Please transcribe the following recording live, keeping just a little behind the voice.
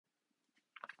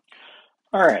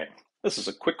All right, this is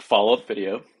a quick follow-up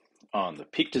video on the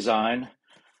Peak Design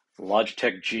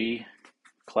Logitech G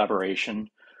collaboration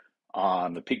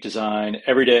on the Peak Design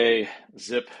Everyday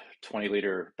Zip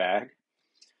 20-liter bag.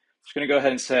 Just going to go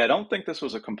ahead and say I don't think this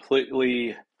was a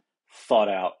completely thought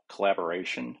out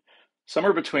collaboration.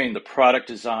 Somewhere between the product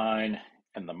design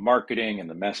and the marketing and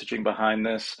the messaging behind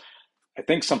this, I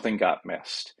think something got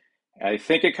missed. I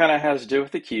think it kind of has to do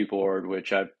with the keyboard,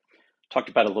 which I've talked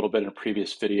about a little bit in a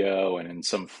previous video and in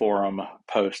some forum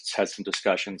posts, had some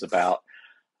discussions about.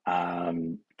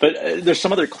 But there's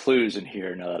some other clues in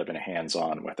here now that I've been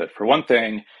hands-on with it. For one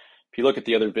thing, if you look at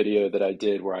the other video that I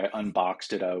did where I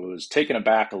unboxed it, I was taken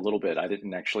aback a little bit. I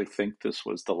didn't actually think this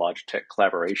was the Logitech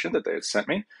collaboration that they had sent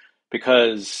me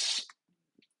because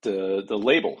the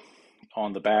label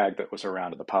on the bag that was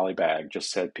around in the poly bag just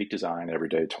said Peak Design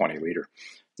Everyday 20-liter.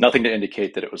 Nothing to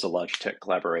indicate that it was a Logitech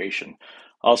collaboration.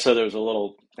 Also, there was a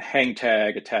little hang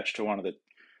tag attached to one of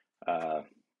the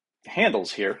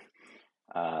handles here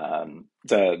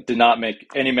that did not make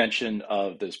any mention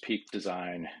of this Peak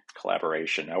Design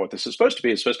collaboration. Now, what this is supposed to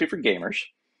be for gamers,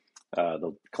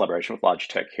 the collaboration with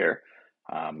Logitech here.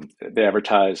 They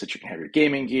advertise that you can have your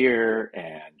gaming gear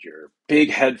and your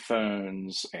big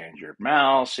headphones and your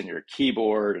mouse and your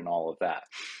keyboard and all of that.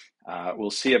 We'll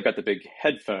see I've got the big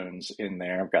headphones in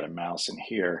there. I've got a mouse in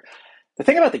here. The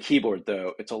thing about the keyboard,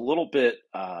 though, it's a little bit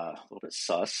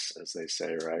sus, as they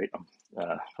say, right?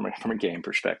 From a game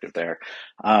perspective there.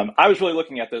 I was really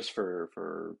looking at this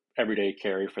for everyday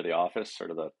carry for the office,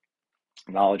 sort of the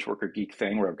knowledge worker geek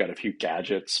thing where I've got a few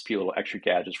gadgets, a few little extra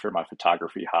gadgets for my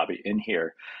photography hobby in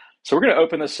here. So we're going to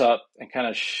open this up and kind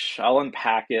of I'll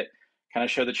unpack it, kind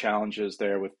of show the challenges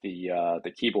there with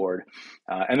the keyboard,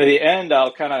 and at the end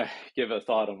I'll kind of give a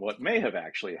thought on what may have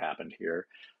actually happened here.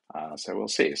 So we'll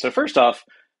see. So first off,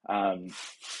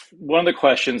 one of the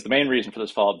questions, the main reason for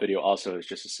this follow-up video also is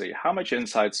just to see how much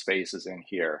inside space is in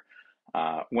here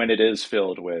when it is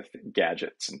filled with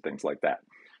gadgets and things like that.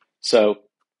 So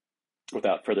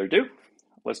without further ado,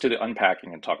 let's do the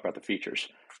unpacking and talk about the features.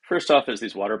 First off is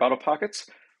these water bottle pockets.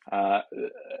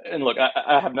 And look,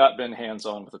 I have not been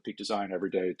hands-on with a Peak Design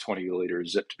Everyday 20-liter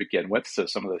zip to begin with, so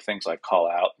some of the things I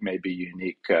call out may be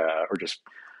unique or just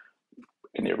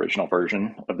in the original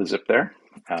version of the zip there.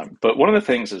 But one of the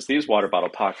things is these water bottle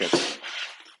pockets,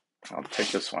 I'll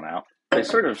take this one out,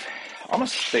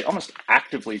 they almost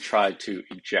actively try to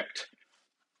eject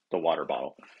the water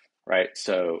bottle, right?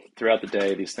 So throughout the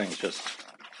day, these things just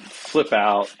flip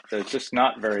out. They're just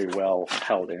not very well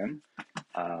held in.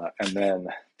 And then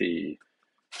the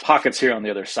pockets here on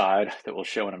the other side that we'll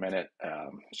show in a minute,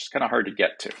 it's just kind of hard to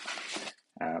get to.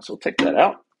 So we'll take that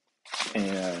out.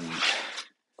 And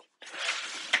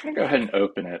I'm going to go ahead and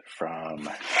open it from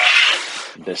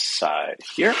this side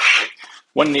here.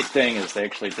 One neat thing is they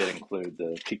actually did include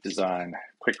the Peak Design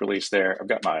quick release there. I've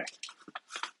got my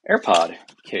AirPod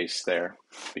case there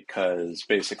because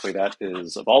basically that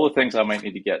is, of all the things I might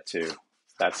need to get to,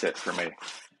 that's it for me.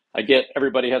 I get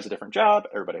everybody has a different job,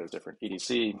 everybody has a different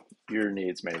EDC. Your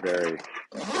needs may vary,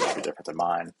 may be different than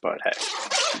mine, but hey.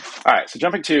 All right, so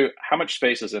jumping to how much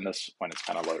space is in this when it's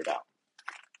kind of loaded out.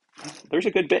 There's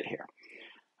a good bit here.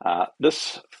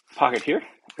 This pocket here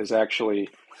is actually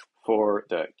for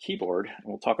the keyboard, and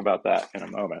we'll talk about that in a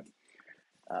moment.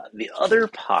 The other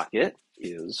pocket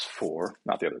is for,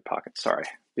 not the other pocket, sorry,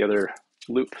 the other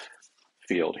loop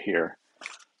field here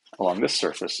along this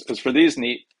surface is for these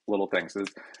neat little things.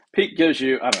 Peak gives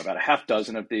you, I don't know, about a half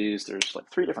dozen of these. There's like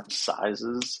 3 different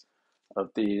sizes of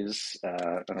these.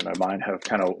 I don't know, mine have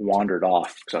kind of wandered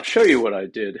off because I'll show you what I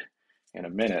did in a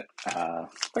minute. I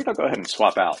think I'll go ahead and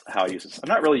swap out how I use this. I'm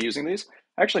not really using these.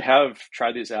 I actually have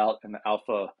tried these out in the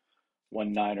Alpha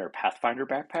 1.9 Pathfinder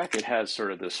backpack. It has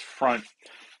sort of this front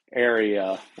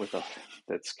area with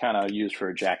that's kind of used for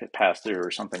a jacket pass-through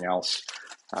or something else.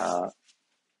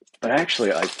 But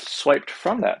actually, I swiped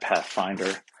from that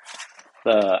Pathfinder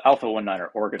the Alpha 1.9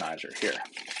 organizer here.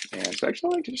 And so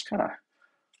actually I like to just kind of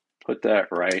put that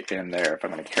right in there if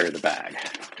I'm going to carry the bag.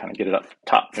 Kind of get it up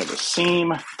top near the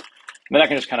seam. And then I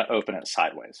can just kind of open it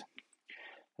sideways.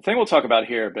 The thing we'll talk about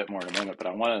here a bit more in a minute, but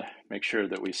I want to make sure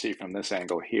that we see from this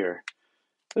angle here.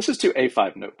 This is 2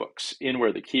 A5 notebooks in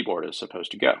where the keyboard is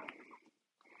supposed to go.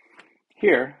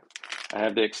 Here, I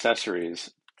have the accessories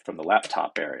from the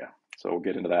laptop area. So we'll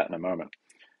get into that in a moment.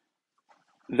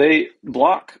 They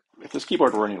block, if this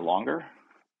keyboard were any longer,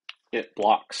 it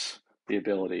blocks the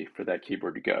ability for that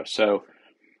keyboard to go. So,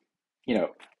 you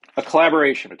know, a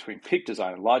collaboration between Peak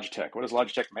Design and Logitech. What does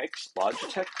Logitech make?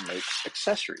 Logitech makes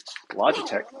accessories.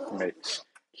 Logitech makes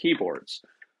keyboards.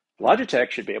 Logitech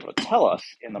should be able to tell us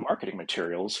in the marketing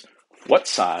materials what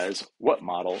size, what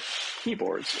model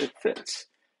keyboards it fits.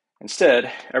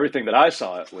 Instead, everything that I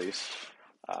saw, at least,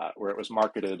 where it was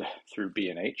marketed through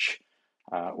B&H,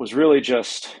 was really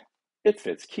just, it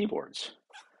fits keyboards.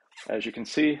 As you can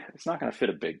see, it's not going to fit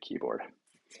a big keyboard.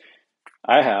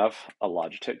 I have a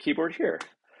Logitech keyboard here.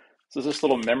 So this is this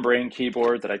little membrane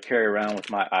keyboard that I carry around with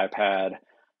my iPad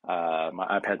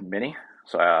Mini.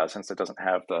 So since it doesn't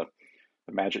have the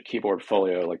Magic Keyboard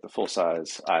Folio like the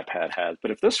full-size iPad has.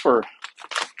 But if this were,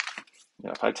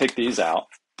 if I take these out,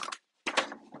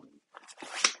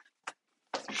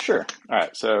 sure. All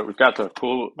right, so we've got the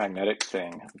cool magnetic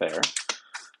thing there.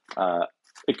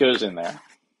 It goes in there.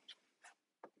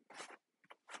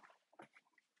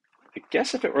 I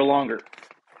guess if it were longer,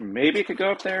 maybe it could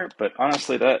go up there, but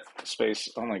honestly, that space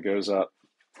only goes up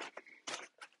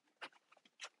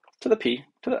to the P,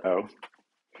 to the O.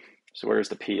 So where's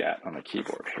the P at on the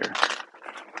keyboard here?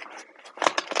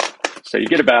 So you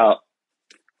get about,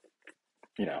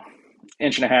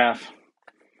 inch and a half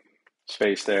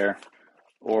space there,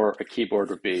 or a keyboard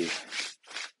would be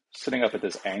sitting up at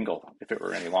this angle if it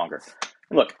were any longer.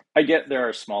 And look, I get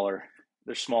there's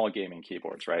small gaming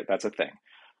keyboards, right? That's a thing.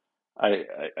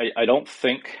 I don't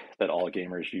think that all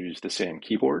gamers use the same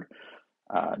keyboard.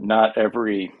 Not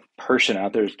every person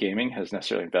out there who's gaming has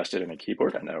necessarily invested in a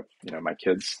keyboard. I know, my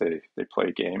kids, they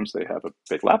play games. They have a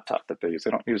big laptop that they use.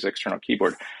 They don't use external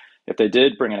keyboard. If they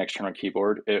did bring an external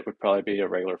keyboard, it would probably be a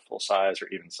regular full size or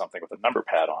even something with a number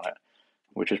pad on it,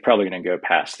 which is probably going to go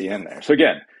past the end there. So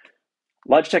again,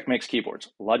 Logitech makes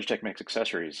keyboards. Logitech makes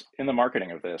accessories. In the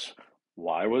marketing of this,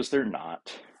 why was there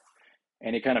not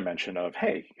any kind of mention of,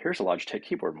 hey, here's a Logitech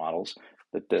keyboard models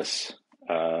that this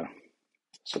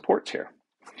supports here?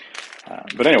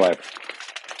 But anyway,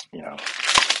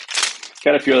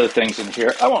 got a few other things in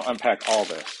here. I won't unpack all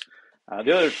this.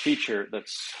 The other feature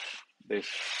they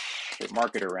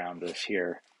market around this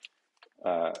here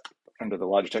under the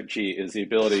Logitech G is the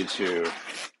ability to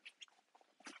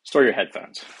store your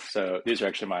headphones. So these are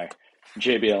actually my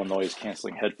JBL noise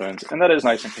canceling headphones, and that is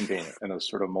nice and convenient in a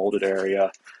sort of molded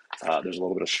area. There's a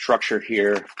little bit of structure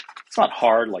here. It's not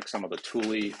hard like some of the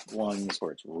Thule ones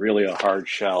where it's really a hard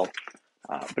shell,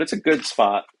 but it's a good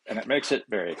spot and it makes it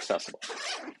very accessible.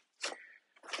 So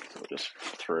we'll just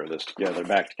throw this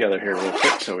back together here real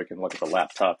quick so we can look at the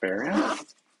laptop area.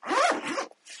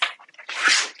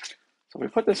 So we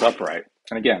put this upright,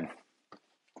 and again,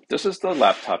 this is the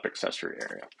laptop accessory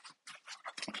area,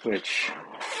 which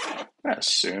I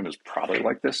assume is probably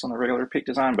like this on the regular Peak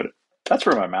design, but that's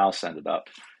where my mouse ended up,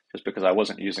 just because I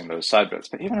wasn't using those side bits.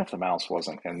 But even if the mouse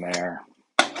wasn't in there,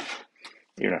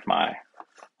 even if my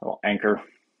little anchor,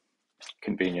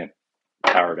 convenient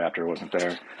power adapter wasn't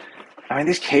there,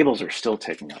 these cables are still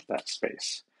taking up that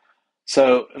space.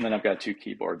 So, and then I've got two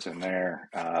keyboards in there.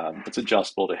 It's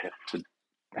adjustable to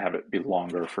have it be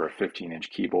longer for a 15-inch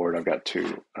keyboard. I've got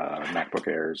two MacBook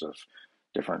Airs of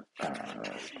different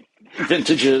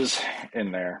vintages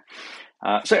in there.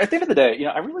 So at the end of the day,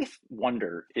 I really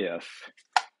wonder if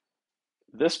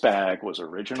this bag was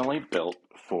originally built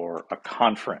for a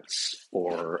conference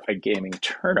or a gaming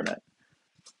tournament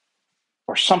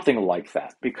or something like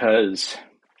that, because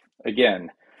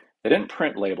again, they didn't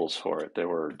print labels for it that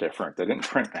were different. They didn't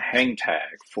print a hang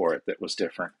tag for it that was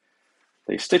different.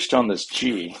 They stitched on this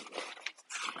G,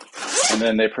 and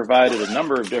then they provided a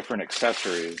number of different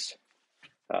accessories,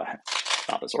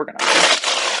 not as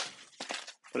organized,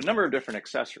 but a number of different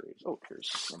accessories. Oh, here's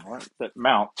some more that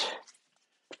mount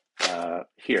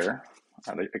here.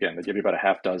 Again, they give you about a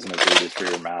half dozen of these for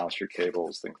your mouse, your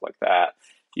cables, things like that.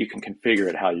 You can configure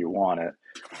it how you want it.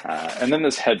 And then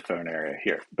this headphone area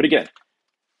here. But again,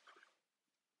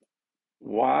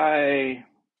 why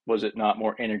was it not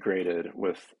more integrated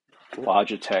with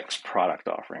Logitech's product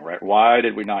offering, right? Why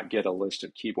did we not get a list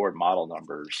of keyboard model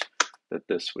numbers that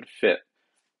this would fit?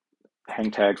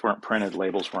 Hang tags weren't printed,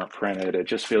 labels weren't printed. It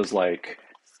just feels like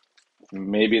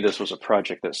maybe this was a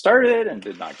project that started and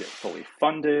did not get fully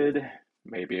funded.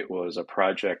 Maybe it was a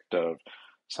project of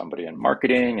somebody in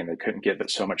marketing and they couldn't get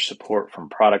so much support from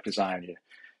product design. You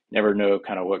never know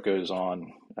kind of what goes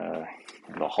on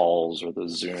in the halls or the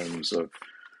Zooms of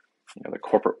the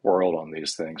corporate world on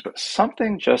these things, but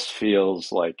something just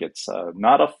feels like it's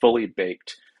not a fully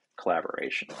baked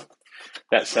collaboration.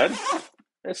 That said,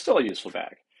 it's still a useful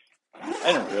bag.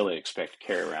 I didn't really expect to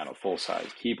carry around a full-size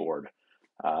keyboard,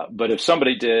 but if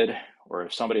somebody did, or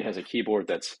if somebody has a keyboard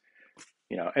that's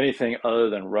anything other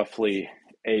than roughly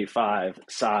A5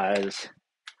 size,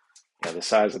 the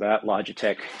size of that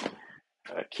Logitech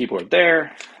keyboard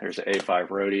there's an A5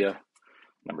 Rhodia,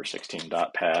 number 16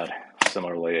 dot pad,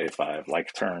 similarly A5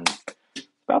 like turn,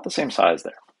 about the same size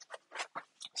there.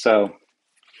 So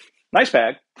nice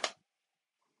bag.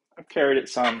 I've carried it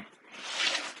some.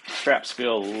 Straps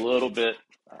feel a little bit,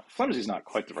 flimsy is not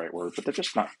quite the right word, but they're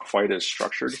just not quite as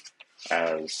structured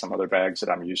as some other bags that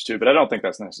I'm used to, but I don't think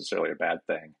that's necessarily a bad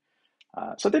thing.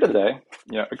 So at the end of the day,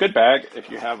 a good bag, if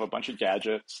you have a bunch of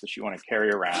gadgets that you want to carry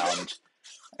around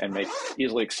and make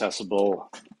easily accessible,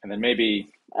 and then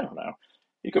maybe, I don't know,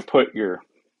 you could put your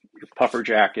puffer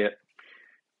jacket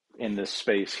in this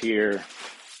space here.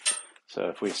 So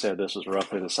if we said this was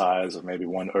roughly the size of maybe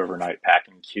one overnight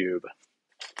packing cube,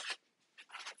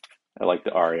 I like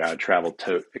the REI travel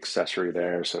tote accessory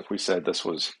there. So if we said this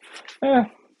was,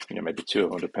 maybe two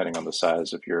of them, depending on the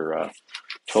size of your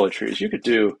toiletries, you could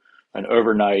do an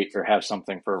overnight or have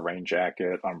something for a rain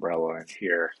jacket, umbrella in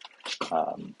here,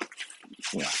 um,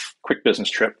 quick business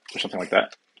trip or something like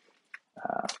that.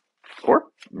 Or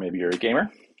maybe you're a gamer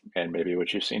and maybe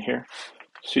what you've seen here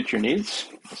suits your needs,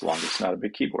 as long as it's not a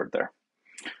big keyboard there.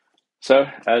 So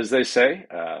as they say,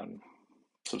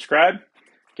 subscribe,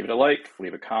 give it a like,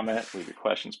 leave a comment, leave your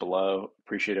questions below.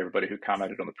 Appreciate everybody who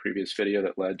commented on the previous video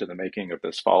that led to the making of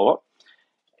this follow-up.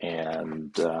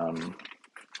 And,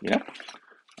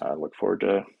 I look forward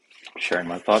to sharing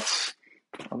my thoughts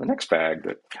on the next bag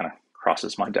that kind of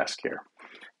crosses my desk here.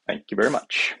 Thank you very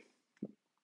much.